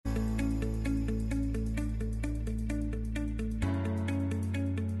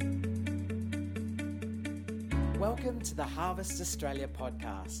Welcome to the Harvest Australia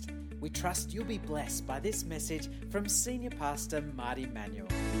podcast. We trust you'll be blessed by this message from Senior Pastor Marty Manuel.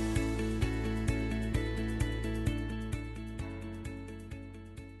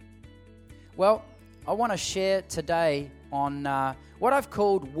 Well, I want to share today on what I've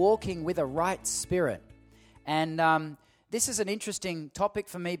called walking with a right spirit. And this is an interesting topic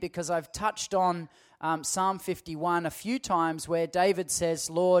for me because I've touched on Psalm 51 a few times where David says,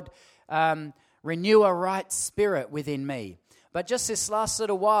 Lord, renew a right spirit within me. But just this last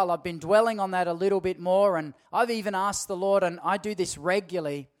little while, I've been dwelling on that a little bit more, and I've even asked the Lord, and I do this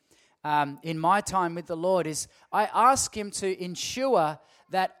regularly in my time with the Lord, is I ask Him to ensure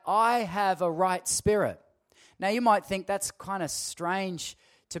that I have a right spirit. Now, you might think that's kind of strange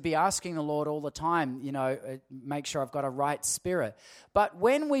to be asking the Lord all the time, make sure I've got a right spirit. But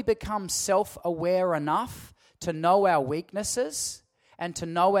when we become self-aware enough to know our weaknesses and to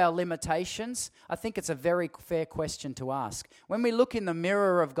know our limitations, I think it's a very fair question to ask. When we look in the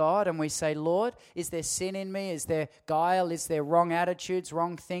mirror of God and we say, Lord, is there sin in me? Is there guile? Is there wrong attitudes,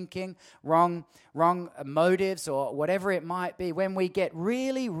 wrong thinking, wrong motives, or whatever it might be? When we get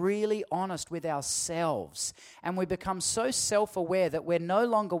really, really honest with ourselves and we become so self-aware that we're no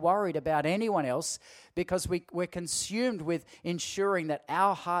longer worried about anyone else because we're consumed with ensuring that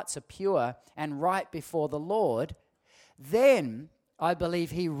our hearts are pure and right before the Lord, then I believe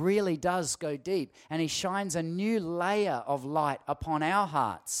He really does go deep and He shines a new layer of light upon our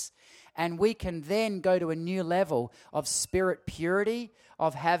hearts. And we can then go to a new level of spirit purity,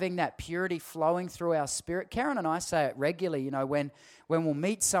 of having that purity flowing through our spirit. Karen and I say it regularly, when we'll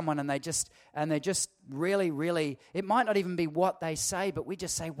meet someone and they're just really, really, it might not even be what they say, but we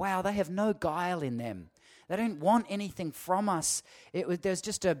just say, wow, they have no guile in them. They don't want anything from us. There's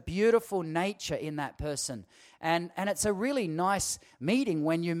just a beautiful nature in that person. And it's a really nice meeting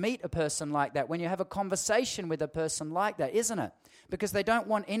when you meet a person like that, when you have a conversation with a person like that, isn't it? Because they don't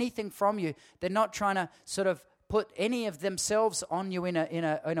want anything from you. They're not trying to sort of put any of themselves on you in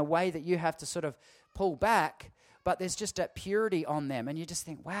a way that you have to sort of pull back. But there's just that purity on them. And you just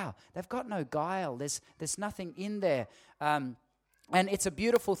think, wow, they've got no guile. There's nothing in there. And it's a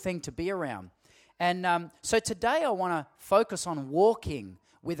beautiful thing to be around. And so today I want to focus on walking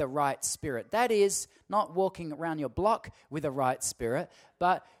with a right spirit. That is, not walking around your block with a right spirit,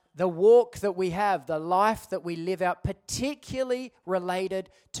 but the walk that we have, the life that we live out, particularly related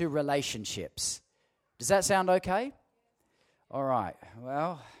to relationships. Does that sound okay? All right.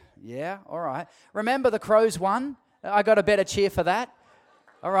 Well, yeah, all right. Remember the Crows won? I got a better cheer for that.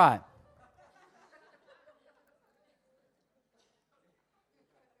 All right.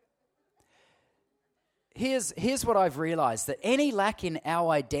 Here's what I've realized, that any lack in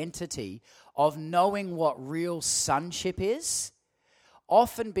our identity of knowing what real sonship is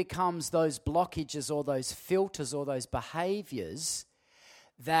often becomes those blockages or those filters or those behaviors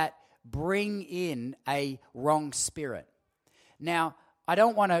that bring in a wrong spirit. Now, I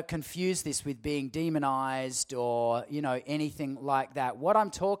don't want to confuse this with being demonized or, anything like that. What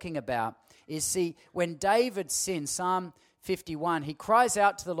I'm talking about is, see, when David sinned, Psalm 51, he cries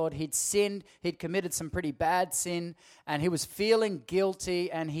out to the Lord. He'd sinned, he'd committed some pretty bad sin, and he was feeling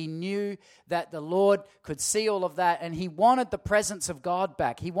guilty, and he knew that the Lord could see all of that, and he wanted the presence of God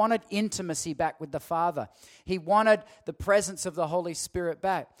back. He wanted intimacy back with the Father. He wanted the presence of the Holy Spirit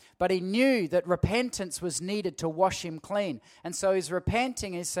back, but he knew that repentance was needed to wash him clean, and so he's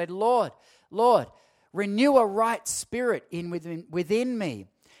repenting, and he said, Lord, renew a right spirit within me.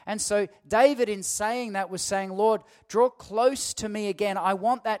 And so David, in saying that, was saying, Lord, draw close to me again. I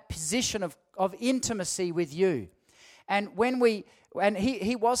want that position of intimacy with you. And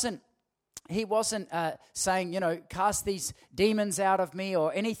he wasn't saying, cast these demons out of me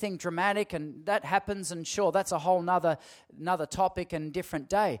or anything dramatic, and that happens, and sure, that's a whole nother topic and different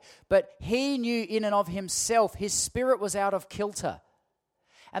day. But he knew in and of himself, his spirit was out of kilter.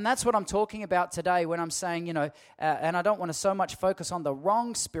 And that's what I'm talking about today when I'm saying, and I don't want to so much focus on the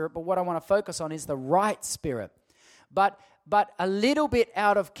wrong spirit, but what I want to focus on is the right spirit. But a little bit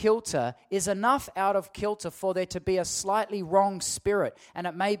out of kilter is enough out of kilter for there to be a slightly wrong spirit. And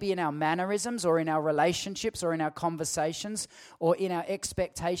it may be in our mannerisms or in our relationships or in our conversations or in our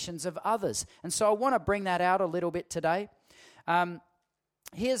expectations of others. And so I want to bring that out a little bit today.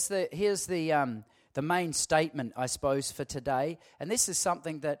 Here's the main statement, I suppose, for today. And this is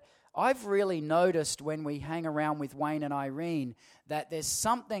something that I've really noticed when we hang around with Wayne and Irene, that there's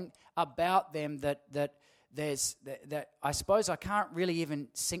something about them that I suppose I can't really even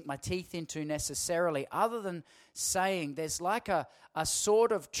sink my teeth into necessarily, other than saying there's like a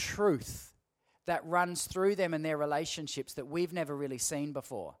sort of truth that runs through them and their relationships that we've never really seen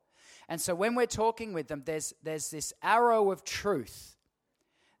before. And so when we're talking with them, there's this arrow of truth.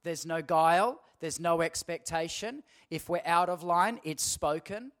 There's no guile. There's no expectation. If we're out of line, it's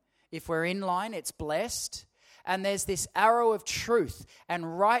spoken. If we're in line, it's blessed. And there's this arrow of truth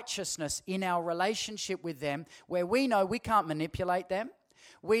and righteousness in our relationship with them where we know we can't manipulate them.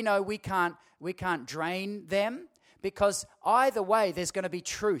 We know we can't drain them, because either way there's going to be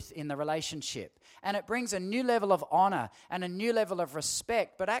truth in the relationship. And it brings a new level of honor and a new level of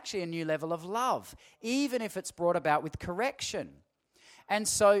respect, but actually a new level of love, even if it's brought about with correction. And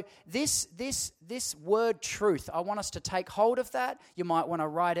so this word truth, I want us to take hold of that. You might want to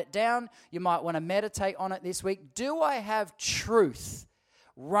write it down. You might want to meditate on it this week. Do I have truth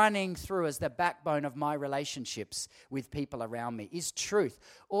running through as the backbone of my relationships with people around me? Is truth?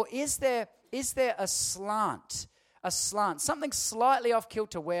 Or is there a slant, something slightly off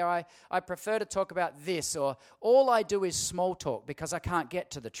kilter where I prefer to talk about this, or all I do is small talk because I can't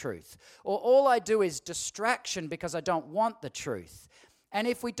get to the truth, or all I do is distraction because I don't want the truth? And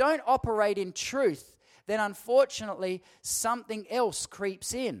if we don't operate in truth, then unfortunately something else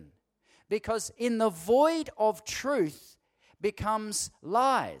creeps in. Because in the void of truth becomes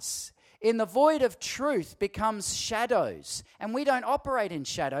lies. In the void of truth becomes shadows. And we don't operate in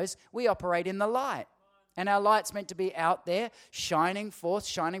shadows, we operate in the light. And our light's meant to be out there, shining forth,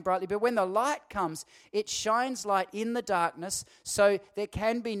 shining brightly. But when the light comes, it shines light in the darkness, so there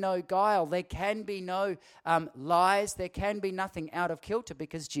can be no guile, there can be no lies, there can be nothing out of kilter,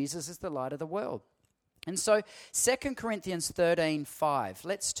 because Jesus is the light of the world. And so 2 Corinthians 13:5,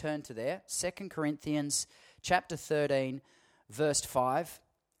 let's turn to there. 2 Corinthians chapter 13, verse 5.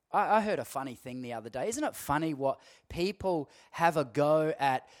 I heard a funny thing the other day. Isn't it funny what people have a go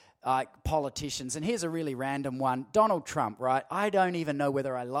at politicians? And here's a really random one. Donald Trump, right? I don't even know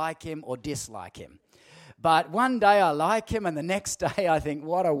whether I like him or dislike him. But one day I like him, and the next day I think,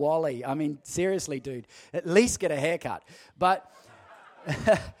 what a wally. I mean, seriously, dude, at least get a haircut. But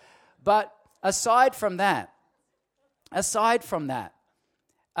aside from that,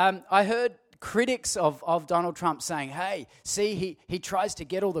 I heard critics of Donald Trump saying, hey, see, he tries to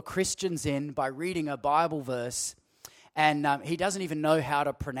get all the Christians in by reading a Bible verse, and he doesn't even know how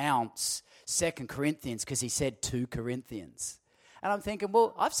to pronounce 2 Corinthians because he said 2 Corinthians. And I'm thinking,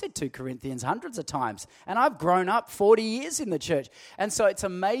 well, I've said 2 Corinthians hundreds of times, and I've grown up 40 years in the church. And so it's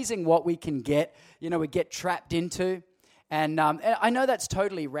amazing what we can get, we get trapped into. And I know that's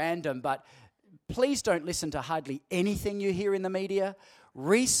totally random, but please don't listen to hardly anything you hear in the media.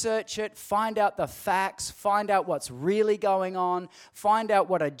 Research it, find out the facts, find out what's really going on, find out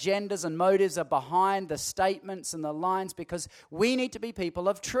what agendas and motives are behind the statements and the lines, because we need to be people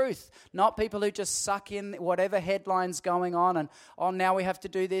of truth, not people who just suck in whatever headline's going on and, now we have to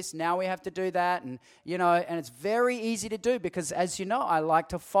do this, now we have to do that, and and it's very easy to do because, as you know, I like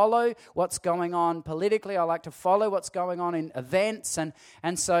to follow what's going on politically, I like to follow what's going on in events,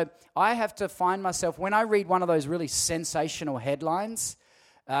 and so I have to find myself, when I read one of those really sensational headlines,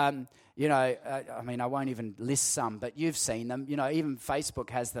 I won't even list some, but you've seen them. Even Facebook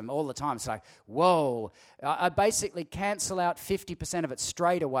has them all the time. It's like, whoa. I basically cancel out 50% of it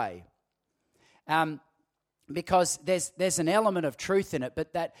straight away. Because there's an element of truth in it,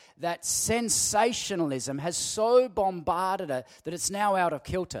 but that sensationalism has so bombarded it that it's now out of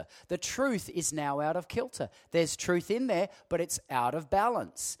kilter. The truth is now out of kilter. There's truth in there, but it's out of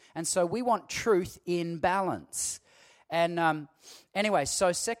balance. And so we want truth in balance. And anyway,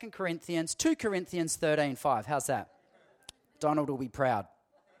 so 2 Corinthians 13:5. How's that? Donald will be proud.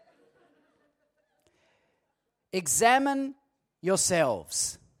 Examine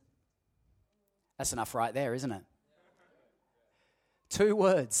yourselves. That's enough right there, isn't it? 2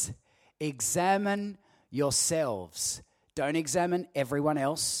 words. Examine yourselves. Don't examine everyone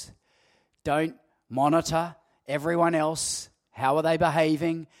else. Don't monitor everyone else. How are they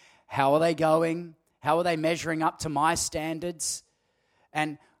behaving? How are they going? How are they measuring up to my standards?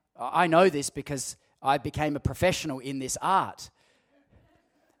 And I know this because I became a professional in this art.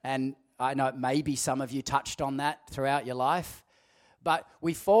 And I know maybe some of you touched on that throughout your life. But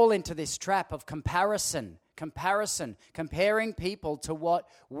we fall into this trap of comparison, comparing people to what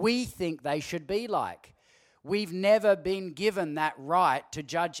we think they should be like. We've never been given that right to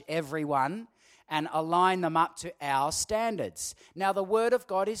judge everyone and align them up to our standards. Now, the Word of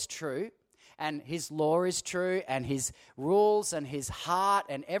God is true, and His law is true, and His rules and His heart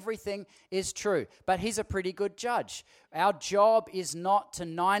and everything is true. But He's a pretty good judge. Our job is not to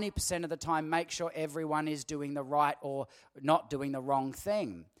 90% of the time make sure everyone is doing the right or not doing the wrong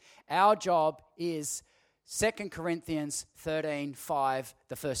thing. Our job is 2 Corinthians 13:5,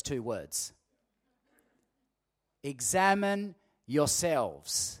 the first 2 words. Examine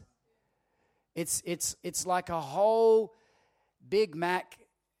yourselves. It's like a whole Big Mac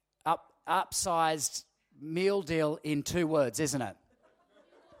upsized meal deal in 2 words, isn't it?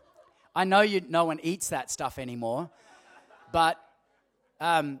 I know no one eats that stuff anymore, but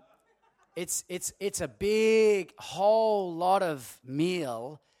it's a big whole lot of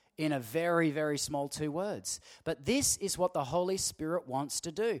meal in a very, very small 2 words. But this is what the Holy Spirit wants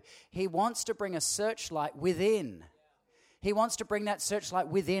to do. He wants to bring a searchlight within. He wants to bring that searchlight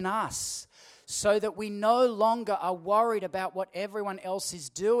within us so that we no longer are worried about what everyone else is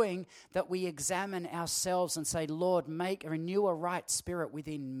doing, that we examine ourselves and say, Lord, renew a right spirit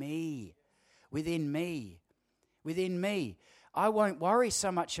within me, within me, within me. I won't worry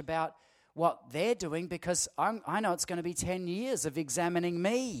so much about what they're doing because I know it's going to be 10 years of examining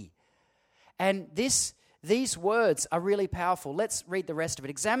me. And these words are really powerful. Let's read the rest of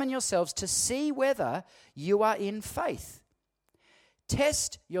it. Examine yourselves to see whether you are in faith.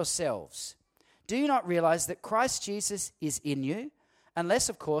 Test yourselves. Do you not realize that Christ Jesus is in you? Unless,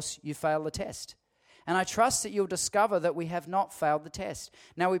 of course, you fail the test. And I trust that you'll discover that we have not failed the test.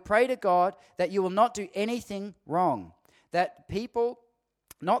 Now we pray to God that you will not do anything wrong,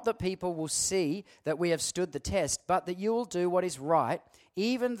 not that people will see that we have stood the test, but that you will do what is right,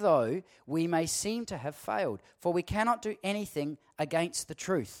 even though we may seem to have failed. For we cannot do anything against the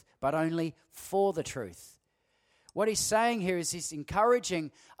truth, but only for the truth. What he's saying here is he's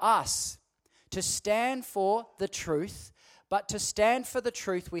encouraging us to stand for the truth, but to stand for the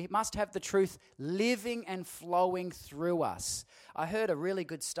truth, we must have the truth living and flowing through us. I heard a really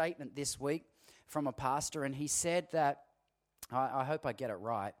good statement this week from a pastor, and he said that, I hope I get it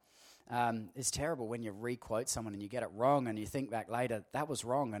right. It's terrible when you re-quote someone and you get it wrong and you think back later, that was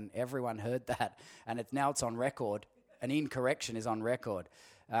wrong and everyone heard that and now it's on record. An incorrection is on record.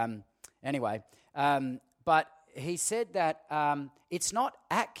 But he said that it's not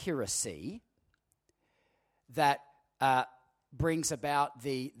accuracy that brings about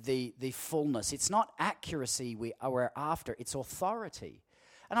the fullness. It's not accuracy we're after, it's authority.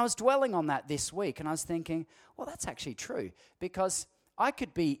 And I was dwelling on that this week, and I was thinking, well, that's actually true, because I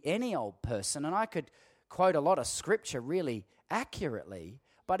could be any old person, and I could quote a lot of scripture really accurately,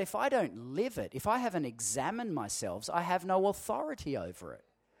 but if I don't live it, if I haven't examined myself, I have no authority over it.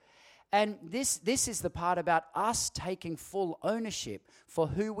 And this is the part about us taking full ownership for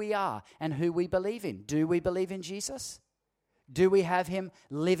who we are and who we believe in. Do we believe in Jesus? Do we have him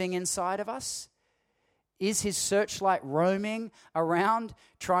living inside of us? Is his searchlight roaming around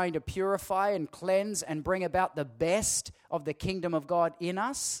trying to purify and cleanse and bring about the best of the kingdom of God in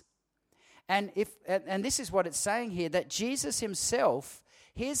us? And this is what it's saying here, that Jesus himself,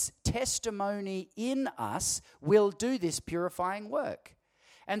 his testimony in us will do this purifying work.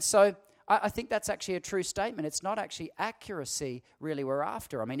 And so I think that's actually a true statement. It's not actually accuracy really we're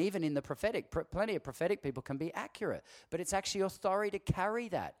after. I mean, even in the prophetic, plenty of prophetic people can be accurate, but it's actually authority to carry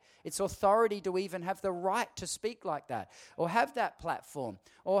that. It's authority to even have the right to speak like that, or have that platform,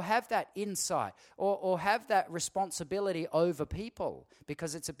 or have that insight, or have that responsibility over people,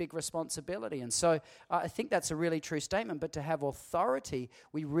 because it's a big responsibility. And so I think that's a really true statement, but to have authority,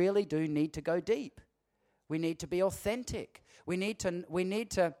 we really do need to go deep. We need to be authentic. We need to,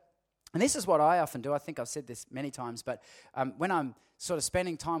 and this is what I often do. I think I've said this many times, but when I'm sort of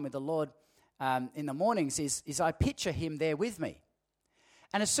spending time with the Lord in the mornings, is I picture him there with me.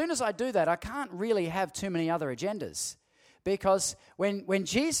 And as soon as I do that, I can't really have too many other agendas, because when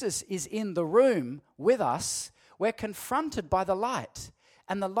Jesus is in the room with us, we're confronted by the light,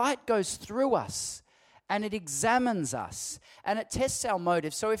 and the light goes through us, and it examines us, and it tests our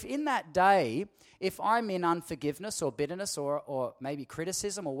motives. So if in that day, if I'm in unforgiveness or bitterness or maybe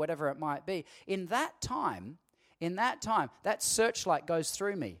criticism or whatever it might be, in that time, that searchlight goes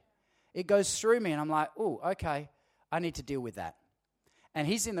through me. It goes through me, and I'm like, oh, okay, I need to deal with that. And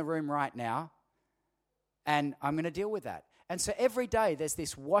he's in the room right now, and I'm going to deal with that. And so every day there's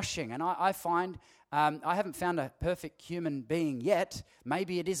this washing, and I find, I haven't found a perfect human being yet.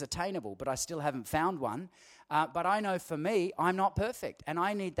 Maybe it is attainable, but I still haven't found one. But I know for me, I'm not perfect, and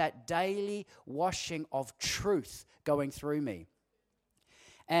I need that daily washing of truth going through me.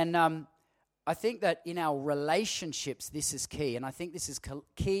 And I think that in our relationships, this is key, and I think this is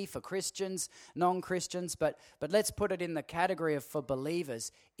key for Christians, non-Christians, but let's put it in the category of for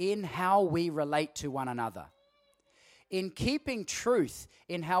believers, in how we relate to one another. In keeping truth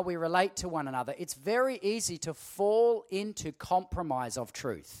in how we relate to one another, it's very easy to fall into compromise of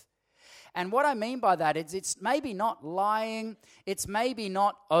truth. And what I mean by that is it's maybe not lying, it's maybe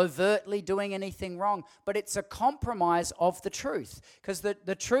not overtly doing anything wrong, but it's a compromise of the truth. Because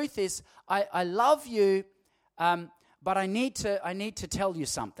the truth is, I love you, but I need to tell you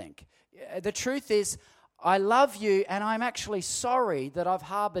something. The truth is, I love you, and I'm actually sorry that I've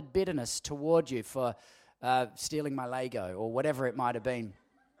harbored bitterness toward you for stealing my Lego or whatever it might have been.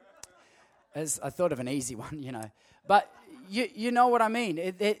 As I thought of an easy one, But you know what I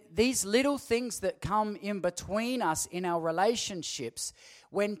mean. These little things that come in between us in our relationships,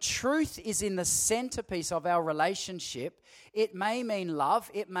 when truth is in the centerpiece of our relationship, it may mean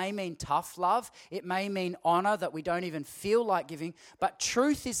love, it may mean tough love, it may mean honor that we don't even feel like giving, but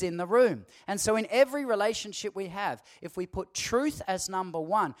truth is in the room. And so in every relationship we have, if we put truth as number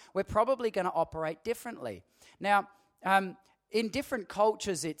one, we're probably going to operate differently. Now, in different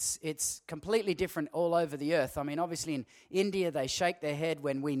cultures, it's completely different all over the earth. I mean, obviously in India, they shake their head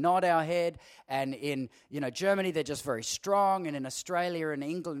when we nod our head. And in, Germany, they're just very strong. And in Australia and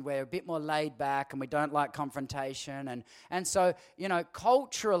England, we're a bit more laid back and we don't like confrontation. And so,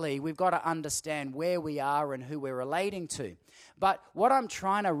 culturally, we've got to understand where we are and who we're relating to. But what I'm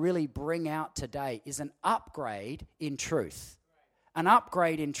trying to really bring out today is an upgrade in truth. An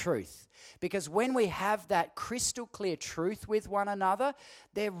upgrade in truth. Because when we have that crystal clear truth with one another,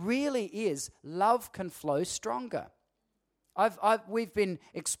 there really is, love can flow stronger. We've been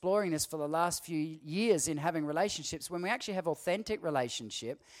exploring this for the last few years in having relationships. When we actually have authentic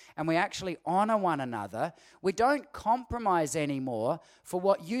relationship and we actually honor one another, we don't compromise anymore for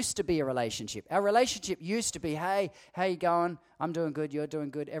what used to be a relationship. Our relationship used to be, hey, how you going? I'm doing good, you're doing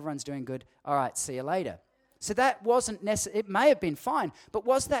good, everyone's doing good. All right, see you later. So that wasn't necessary. It may have been fine, but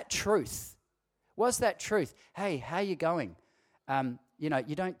was that truth? Was that truth? Hey, how you going?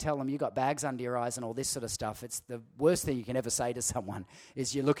 You don't tell them you got bags under your eyes and all this sort of stuff. It's the worst thing you can ever say to someone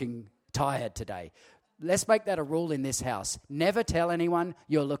is you're looking tired today. Let's make that a rule in this house. Never tell anyone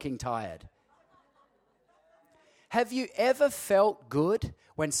you're looking tired. Have you ever felt good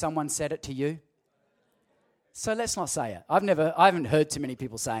when someone said it to you? So let's not say it. I haven't heard too many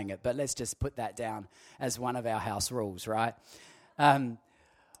people saying it, but let's just put that down as one of our house rules, right?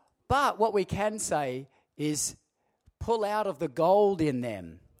 But what we can say is pull out of the gold in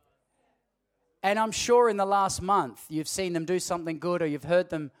them. And I'm sure in the last month you've seen them do something good or you've heard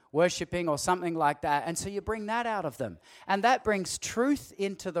them worshiping or something like that. And so you bring that out of them. And that brings truth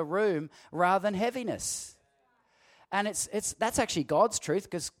into the room rather than heaviness. And that's actually God's truth,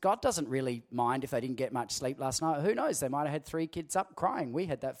 because God doesn't really mind if they didn't get much sleep last night. Who knows? They might have had 3 kids up crying. We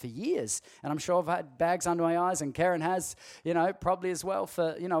had that for years. And I'm sure I've had bags under my eyes, and Karen has, probably as well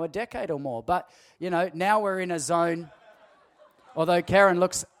for, a decade or more. But, now we're in a zone, although Karen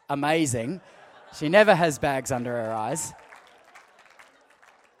looks amazing, she never has bags under her eyes.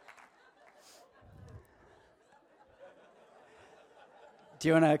 Do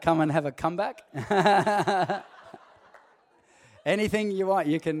you want to come and have a comeback? Anything you want,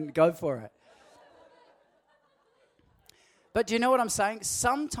 you can go for it. But do you know what I'm saying?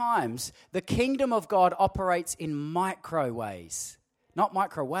 Sometimes the kingdom of God operates in micro ways. Not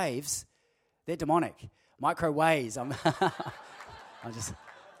microwaves. They're demonic. Microwaves. I'm just,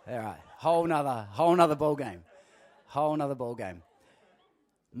 all right. Whole nother ball game. Whole nother ball game.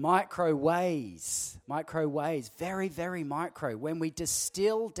 Microwaves. Very, very micro. When we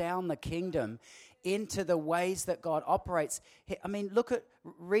distill down the kingdom into the ways that God operates. I mean,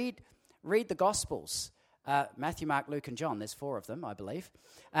 read the Gospels. Matthew, Mark, Luke, and John. There's 4 of them, I believe.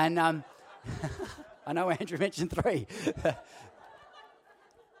 And I know Andrew mentioned 3.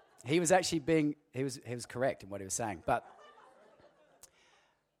 He was actually he was correct in what he was saying. But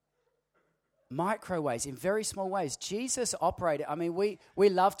microwaves, in very small ways, Jesus operated. I mean, we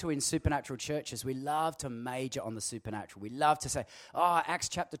love to, in supernatural churches, we love to major on the supernatural. We love to say, Acts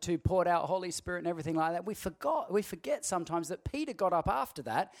chapter 2 poured out Holy Spirit and everything like that. We forget sometimes that Peter got up after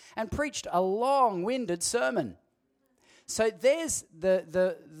that and preached a long-winded sermon. So there's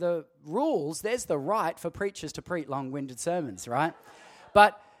the rules, there's the right for preachers to preach long-winded sermons, right?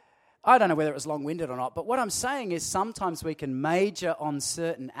 But I don't know whether it was long-winded or not, but what I'm saying is sometimes we can major on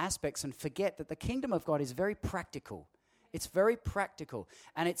certain aspects and forget that the kingdom of God is very practical. It's very practical,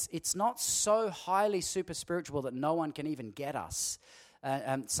 and it's not so highly super spiritual that no one can even get us.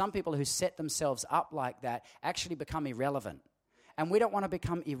 Some people who set themselves up like that actually become irrelevant. And we don't want to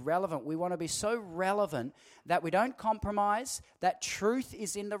become irrelevant. We want to be so relevant that we don't compromise, that truth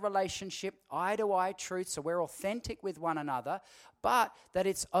is in the relationship, eye-to-eye truth, so we're authentic with one another, but that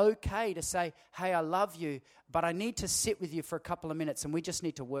it's okay to say, hey, I love you, but I need to sit with you for a couple of minutes and we just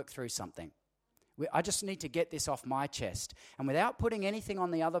need to work through something. I just need to get this off my chest. And without putting anything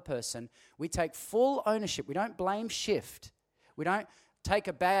on the other person, we take full ownership. We don't blame shift. We don't take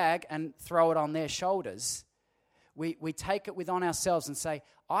a bag and throw it on their shoulders. We take it within ourselves and say,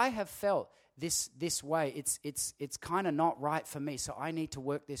 I have felt this way. It's kind of not right for me, so I need to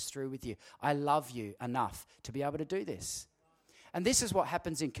work this through with you. I love you enough to be able to do this. And this is what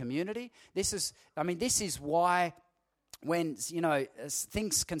happens in community. This is why when,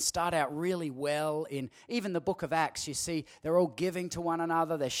 things can start out really well in even the book of Acts, you see they're all giving to one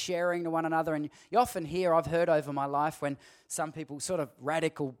another, they're sharing to one another. And you often hear, I've heard over my life, when some people sort of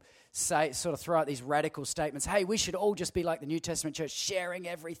throw out these radical statements, hey, we should all just be like the New Testament church, sharing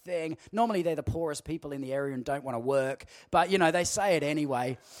everything. Normally they're the poorest people in the area and don't want to work, but, they say it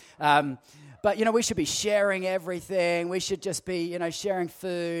anyway. But, we should be sharing everything. We should just be, sharing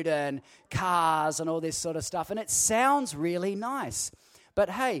food and cars and all this sort of stuff. And it sounds really nice. But,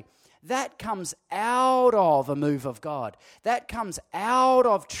 hey, that comes out of a move of God. That comes out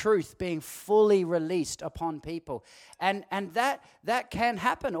of truth being fully released upon people. And that can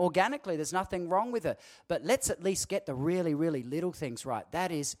happen organically. There's nothing wrong with it. But let's at least get the really, really little things right.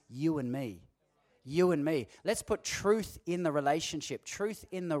 That is you and me. You and me. Let's put truth in the relationship, truth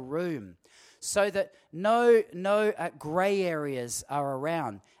in the room, so that no grey areas are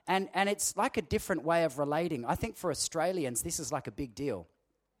around. And it's like a different way of relating. I think for Australians, this is like a big deal,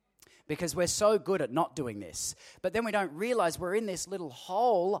 because we're so good at not doing this. But then we don't realize we're in this little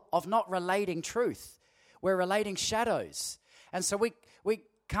hole of not relating truth. We're relating shadows. And so we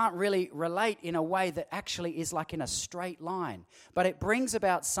can't really relate in a way that actually is like in a straight line. But it brings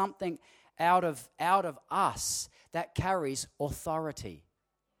about something out of us that carries authority.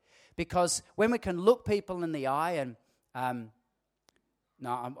 Because when we can look people in the eye and...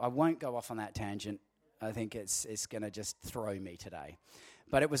 I won't go off on that tangent. I think it's going to just throw me today.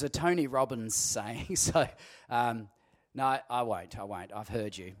 But it was a Tony Robbins saying, so no, I won't. I've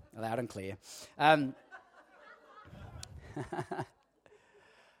heard you loud and clear. But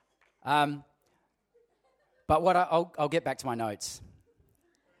I'll get back to my notes.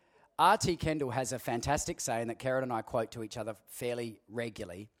 R.T. Kendall has a fantastic saying that Karen and I quote to each other fairly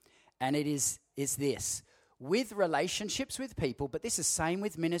regularly, and it is this: with relationships with people, but this is same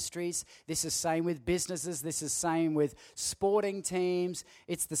with ministries, this is same with businesses, this is same with sporting teams,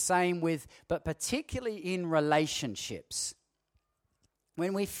 it's the same with, but particularly in relationships.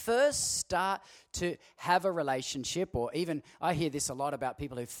 When we first start to have a relationship, or even, I hear this a lot about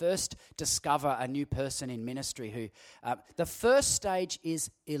people who first discover a new person in ministry who, the first stage is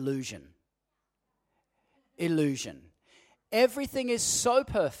illusion. Illusion. Everything is so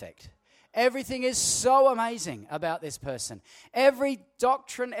perfect. Everything is so amazing about this person. Every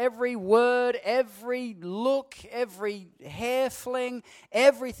doctrine, every word, every look, every hair fling,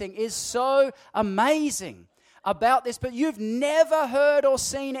 everything is so amazing about this. But you've never heard or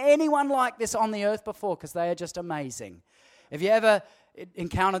seen anyone like this on the earth before, because they are just amazing. Have you ever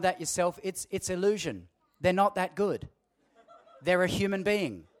encountered that yourself? It's illusion. They're not that good. They're a human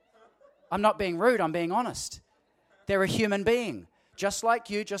being. I'm not being rude, I'm being honest. They're a human being. Just like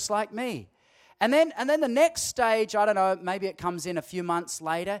you, just like me. And then the next stage, I don't know, maybe it comes in a few months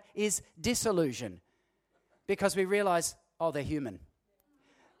later, is disillusion. Because we realize, oh, they're human.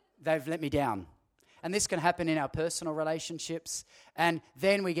 They've let me down. And this can happen in our personal relationships. And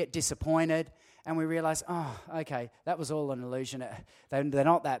then we get disappointed and we realize, oh, okay, that was all an illusion. They're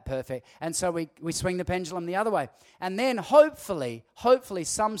not that perfect. And so we swing the pendulum the other way. And then hopefully,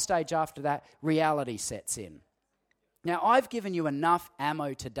 some stage after that, reality sets in. Now, I've given you enough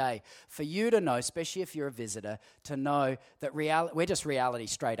ammo today for you to know, especially if you're a visitor, to know that we're just reality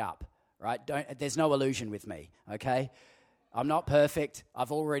straight up, right? There's no illusion with me, okay? I'm not perfect.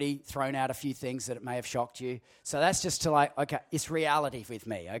 I've already thrown out a few things that may have shocked you. So that's just to okay, it's reality with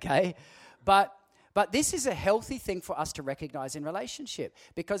me, okay? But this is a healthy thing for us to recognize in relationship,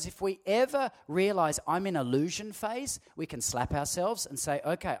 because if we ever realize I'm in illusion phase, we can slap ourselves and say,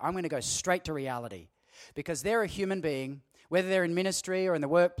 okay, I'm going to go straight to reality. Because they're a human being, whether they're in ministry or in the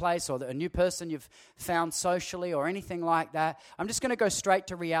workplace or a new person you've found socially or anything like that. I'm just going to go straight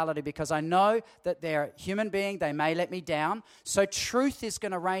to reality because I know that they're a human being. They may let me down. So truth is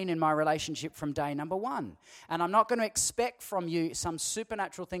going to reign in my relationship from day number one. And I'm not going to expect from you some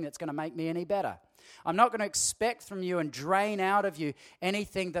supernatural thing that's going to make me any better. I'm not going to expect from you and drain out of you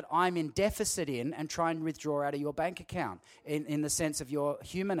anything that I'm in deficit in and try and withdraw out of your bank account in the sense of your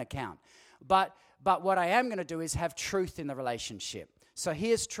human account. But what I am going to do is have truth in the relationship. So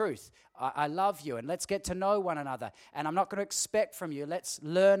here's truth. I love you, and let's get to know one another. And I'm not going to expect from you. Let's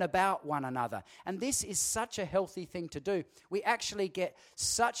learn about one another. And this is such a healthy thing to do. We actually get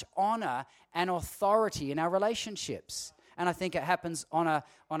such honor and authority in our relationships. And I think it happens on a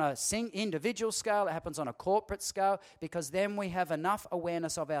individual scale, it happens on a corporate scale, because then we have enough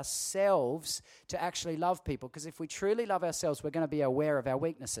awareness of ourselves to actually love people. Because if we truly love ourselves, we're going to be aware of our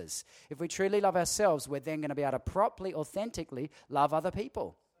weaknesses. If we truly love ourselves, we're then going to be able to properly, authentically love other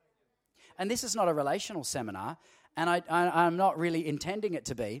people. And this is not a relational seminar, and I'm not really intending it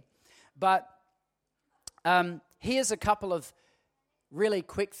to be, but here's a couple of really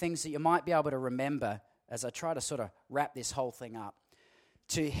quick things that you might be able to remember as I try to sort of wrap this whole thing up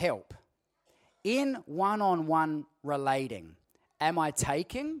to help. In one-on-one relating, am I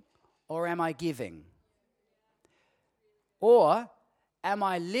taking or am I giving? Or am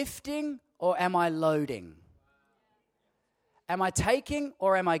I lifting or am I loading? Am I taking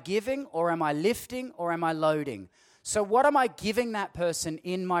or am I giving, or am I lifting or am I loading? So what am I giving that person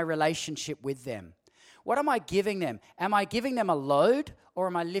in my relationship with them? What am I giving them? Am I giving them a load or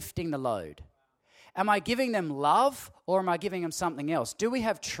am I lifting the load? Am I giving them love or am I giving them something else? Do we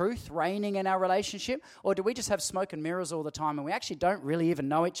have truth reigning in our relationship, or do we just have smoke and mirrors all the time and we actually don't really even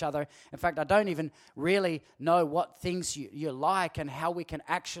know each other? In fact, I don't even really know what things you like and how we can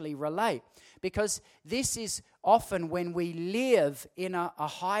actually relate. Because this is often when we live in a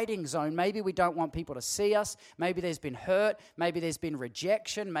hiding zone. Maybe we don't want people to see us. Maybe there's been hurt. Maybe there's been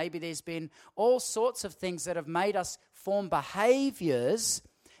rejection. Maybe there's been all sorts of things that have made us form behaviors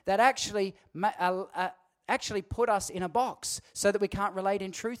that actually put us in a box so that we can't relate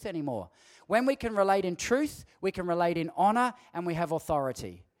in truth anymore. When we can relate in truth, we can relate in honor, and we have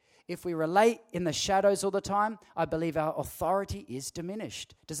authority. If we relate in the shadows all the time, I believe our authority is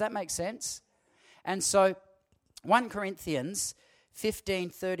diminished. Does that make sense? And so 1 Corinthians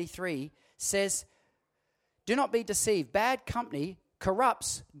 15:33 says, "Do not be deceived. Bad company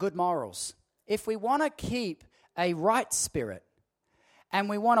corrupts good morals." If we want to keep a right spirit and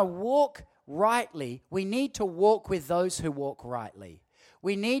we want to walk rightly, we need to walk with those who walk rightly.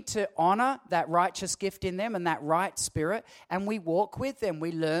 We need to honor that righteous gift in them and that right spirit, and we walk with them.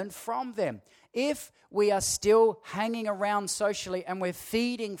 We learn from them. If we are still hanging around socially and we're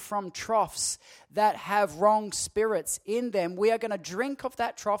feeding from troughs that have wrong spirits in them, we are going to drink of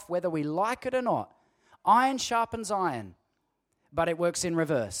that trough whether we like it or not. Iron sharpens iron, but it works in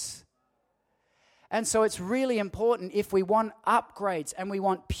reverse. And so it's really important, if we want upgrades and we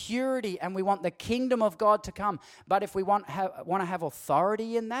want purity and we want the kingdom of God to come, but if we want to have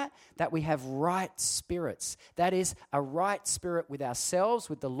authority in that we have right spirits. That is, a right spirit with ourselves,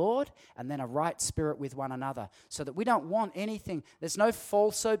 with the Lord, and then a right spirit with one another, so that we don't want anything. There's no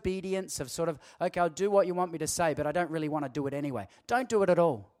false obedience of sort of, okay, I'll do what you want me to say, but I don't really want to do it anyway. Don't do it at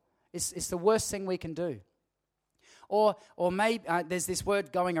all. It's the worst thing we can do. Or maybe there's this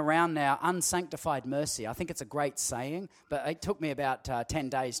word going around now, unsanctified mercy. I think it's a great saying, but it took me about 10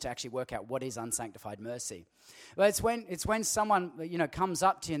 days to actually work out what is unsanctified mercy. But it's when someone comes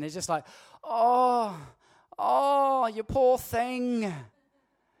up to you and they're just like, oh, you poor thing.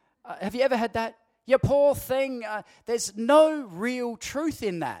 Have you ever had that? You poor thing. There's no real truth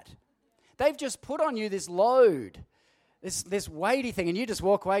in that. They've just put on you this load. This weighty thing, and you just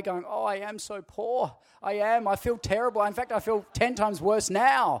walk away going, oh, I am so poor. I feel terrible. In fact, I feel 10 times worse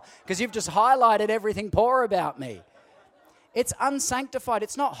now because you've just highlighted everything poor about me. It's unsanctified.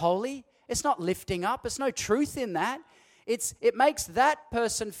 It's not holy. It's not lifting up. There's no truth in that. It makes that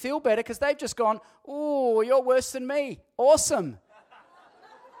person feel better because they've just gone, oh, you're worse than me. Awesome.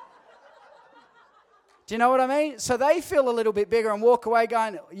 Do you know what I mean? So they feel a little bit bigger and walk away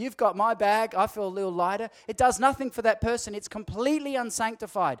going, you've got my bag, I feel a little lighter. It does nothing for that person. It's completely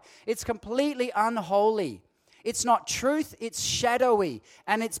unsanctified. It's completely unholy. It's not truth, it's shadowy,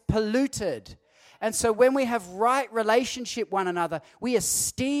 and it's polluted. And so when we have right relationship with one another, we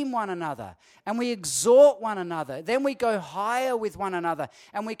esteem one another and we exhort one another. Then we go higher with one another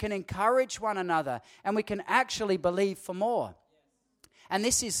and we can encourage one another and we can actually believe for more. And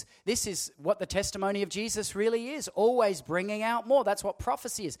this is what the testimony of Jesus really is, always bringing out more. That's what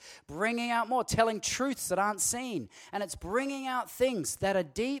prophecy is, bringing out more, telling truths that aren't seen. And it's bringing out things that are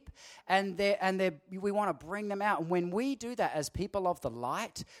deep, and we want to bring them out. And when we do that as people of the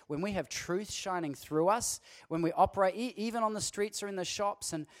light, when we have truth shining through us, when we operate even on the streets or in the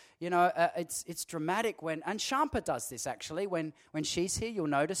shops, and it's dramatic and Shampa does this actually. When she's here, you'll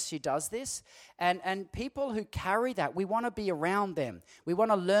notice she does this. And people who carry that, we want to be around them. We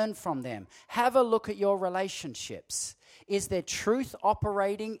want to learn from them. Have a look at your relationships. Is there truth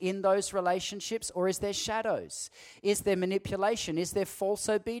operating in those relationships, or is there shadows? Is there manipulation? Is there false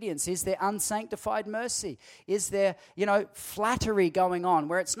obedience? Is there unsanctified mercy? Is there, flattery going on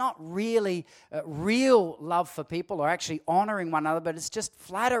where it's not really real love for people or actually honoring one another, but it's just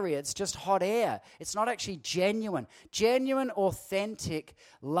flattery, it's just hot air. It's not actually genuine. Genuine, authentic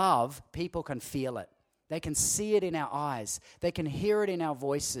love, people can feel it. They can see it in our eyes. They can hear it in our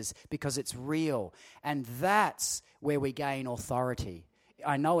voices because it's real. And that's where we gain authority.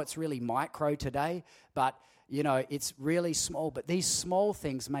 I know it's really micro today, but, it's really small. But these small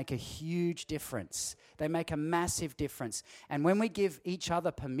things make a huge difference. They make a massive difference. And when we give each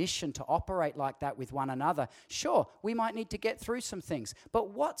other permission to operate like that with one another, sure, we might need to get through some things. But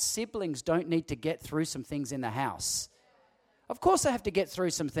what siblings don't need to get through some things in the house? Of course they have to get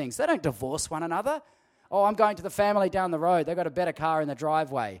through some things. They don't divorce one another. Oh, I'm going to the family down the road. They've got a better car in the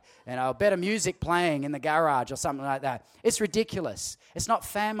driveway, better music playing in the garage or something like that. It's ridiculous. It's not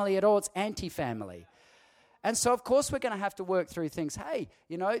family at all. It's anti-family. And so, of course, we're going to have to work through things. Hey,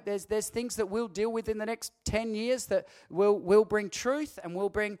 there's things that we'll deal with in the next 10 years that will bring truth and will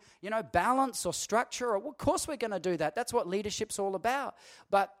bring, balance or structure. Of course we're going to do that. That's what leadership's all about.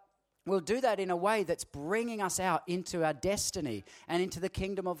 But we'll do that in a way that's bringing us out into our destiny and into the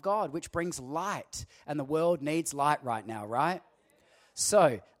kingdom of God, which brings light. And the world needs light right now, right?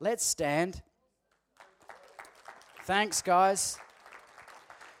 So let's stand. Thanks, guys.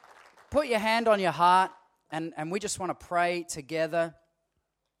 Put your hand on your heart, and we just want to pray together.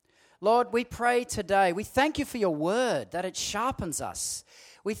 Lord, we pray today. We thank you for your word, that it sharpens us.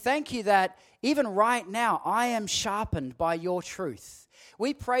 We thank you that even right now, I am sharpened by your truth.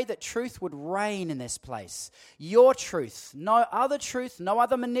 We pray that truth would reign in this place. Your truth, no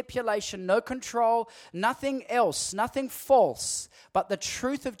other manipulation, no control, nothing else, nothing false, but the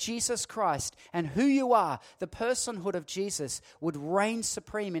truth of Jesus Christ and who you are, the personhood of Jesus, would reign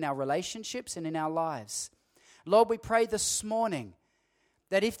supreme in our relationships and in our lives. Lord, we pray this morning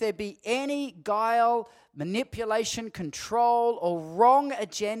that if there be any guile, manipulation, control, or wrong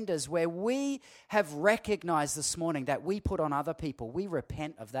agendas where we have recognized this morning that we put on other people, we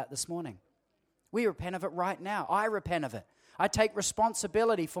repent of that this morning. We repent of it right now. I repent of it. I take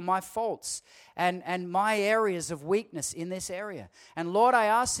responsibility for my faults and my areas of weakness in this area. And Lord, I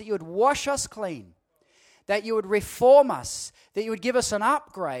ask that you would wash us clean, that you would reform us, that you would give us an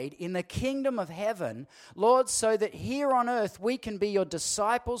upgrade in the kingdom of heaven, Lord, so that here on earth we can be your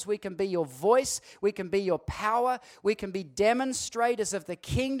disciples, we can be your voice, we can be your power, we can be demonstrators of the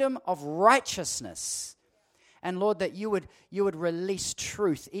kingdom of righteousness. And Lord, that you would release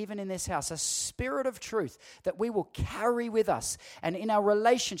truth, even in this house, a spirit of truth that we will carry with us. And in our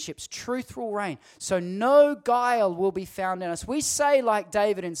relationships, truth will reign. So no guile will be found in us. We say like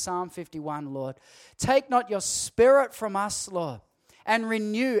David in Psalm 51, Lord, take not your spirit from us, Lord, and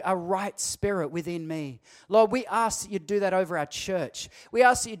renew a right spirit within me. Lord, we ask that you do that over our church. We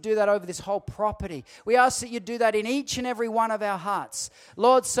ask that you do that over this whole property. We ask that you do that in each and every one of our hearts.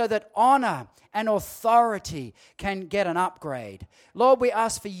 Lord, so that honor and authority can get an upgrade. Lord, we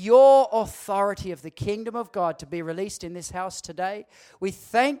ask for your authority of the kingdom of God to be released in this house today. We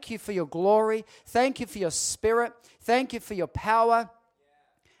thank you for your glory. Thank you for your spirit. Thank you for your power.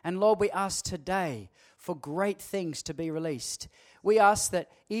 And Lord, we ask today for great things to be released. We ask that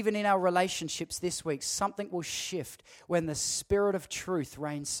even in our relationships this week, something will shift when the Spirit of truth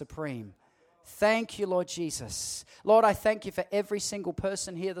reigns supreme. Thank you, Lord Jesus. Lord, I thank you for every single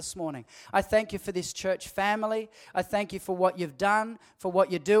person here this morning. I thank you for this church family. I thank you for what you've done, for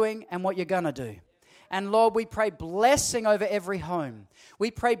what you're doing, and what you're going to do. And Lord, we pray blessing over every home.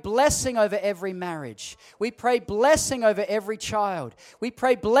 We pray blessing over every marriage. We pray blessing over every child. We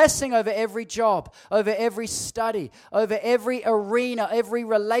pray blessing over every job, over every study, over every arena, every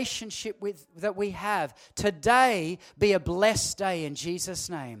relationship that we have. Today be a blessed day in Jesus'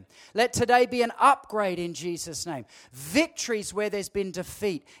 name. Let today be an upgrade in Jesus' name. Victories where there's been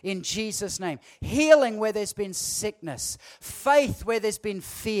defeat in Jesus' name. Healing where there's been sickness. Faith where there's been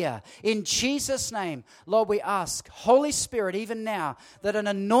fear. In Jesus' name, Lord, we ask, Holy Spirit, even now, that an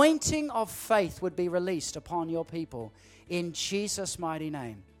anointing of faith would be released upon your people. In Jesus' mighty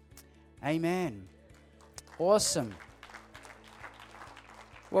name. Amen. Awesome.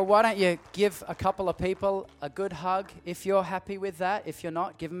 Well, why don't you give a couple of people a good hug if you're happy with that. If you're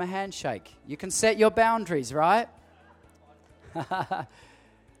not, give them a handshake. You can set your boundaries, right?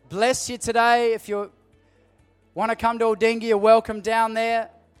 Bless you today. If you want to come to Aldinga, you're welcome down there.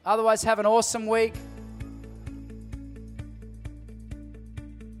 Otherwise, have an awesome week.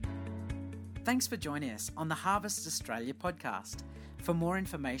 Thanks for joining us on the Harvest Australia podcast. For more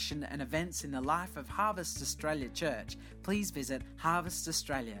information and events in the life of Harvest Australia Church, please visit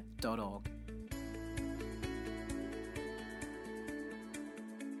harvestaustralia.org.